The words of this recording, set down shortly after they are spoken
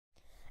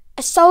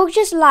A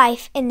soldier's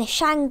life in the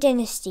Shang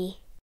Dynasty.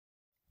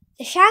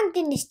 The Shang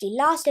Dynasty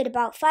lasted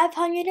about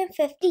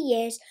 550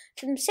 years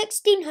from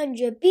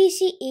 1600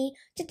 BCE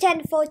to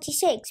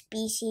 1046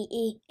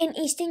 BCE in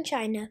eastern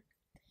China.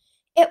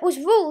 It was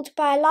ruled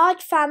by a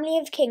large family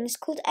of kings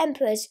called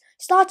emperors,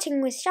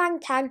 starting with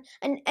Shang Tang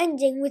and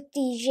ending with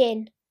Di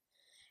Jin.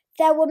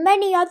 There were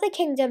many other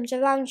kingdoms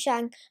around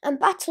Shang, and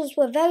battles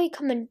were very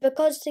common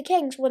because the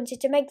kings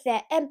wanted to make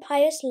their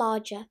empires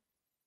larger.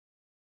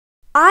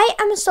 I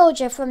am a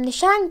soldier from the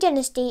Shang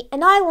Dynasty,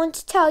 and I want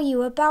to tell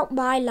you about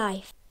my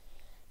life.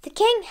 The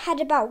king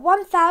had about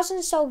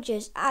 1,000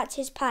 soldiers at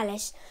his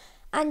palace,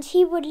 and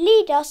he would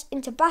lead us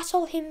into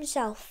battle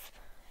himself.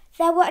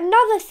 There were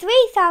another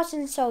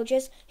 3,000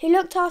 soldiers who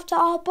looked after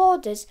our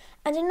borders,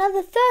 and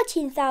another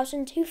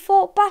 13,000 who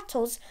fought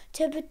battles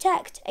to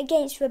protect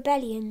against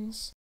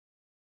rebellions.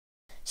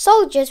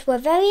 Soldiers were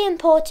very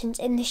important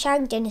in the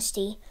Shang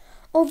Dynasty.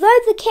 Although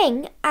the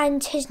king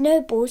and his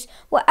nobles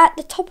were at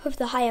the top of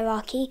the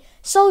hierarchy,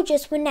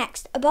 soldiers were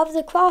next, above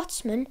the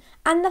craftsmen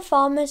and the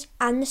farmers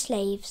and the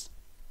slaves.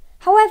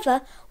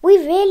 However, we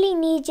really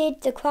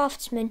needed the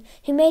craftsmen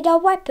who made our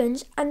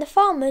weapons and the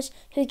farmers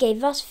who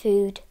gave us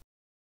food.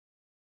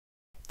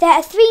 There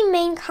are three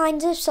main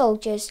kinds of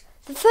soldiers.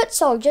 The foot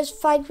soldiers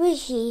fight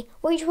with Ji,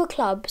 which were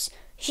clubs,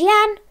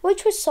 Jian,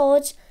 which were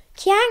swords,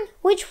 Qiang,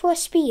 which were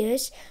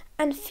spears,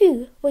 and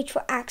Fu, which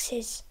were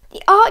axes.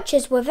 The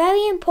archers were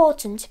very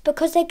important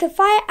because they could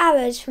fire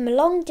arrows from a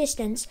long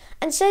distance,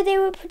 and so they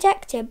were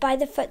protected by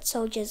the foot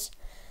soldiers.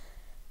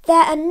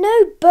 There are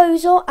no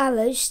bows or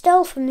arrows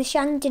still from the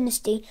Shang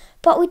Dynasty,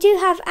 but we do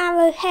have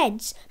arrow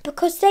heads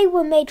because they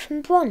were made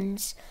from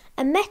bronze,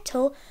 a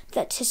metal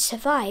that has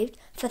survived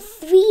for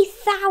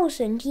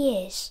 3,000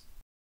 years.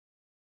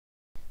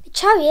 The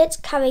chariots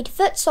carried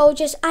foot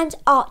soldiers and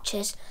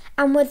archers,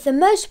 and were the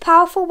most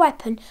powerful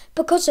weapon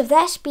because of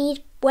their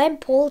speed when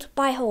pulled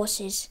by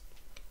horses.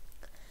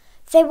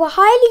 They were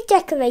highly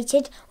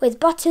decorated with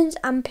buttons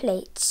and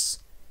plates.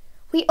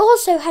 We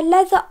also had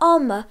leather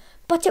armour,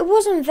 but it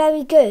wasn't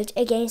very good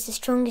against the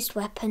strongest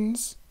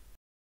weapons.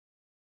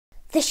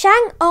 The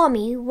Shang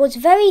army was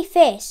very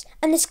fierce,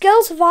 and the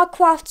skills of our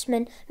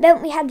craftsmen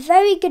meant we had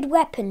very good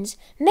weapons,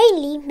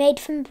 mainly made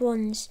from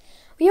bronze.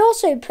 We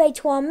also prayed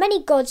to our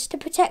many gods to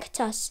protect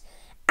us,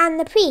 and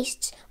the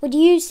priests would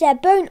use their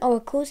bone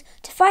oracles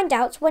to find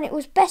out when it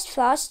was best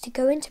for us to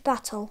go into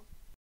battle.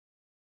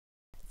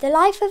 The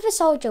life of a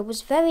soldier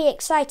was very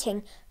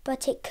exciting,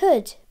 but it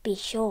could be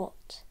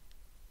short.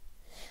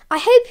 I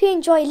hope you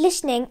enjoyed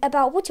listening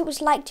about what it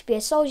was like to be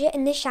a soldier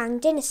in the Shang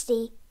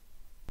Dynasty.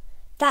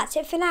 That's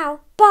it for now.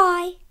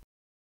 Bye!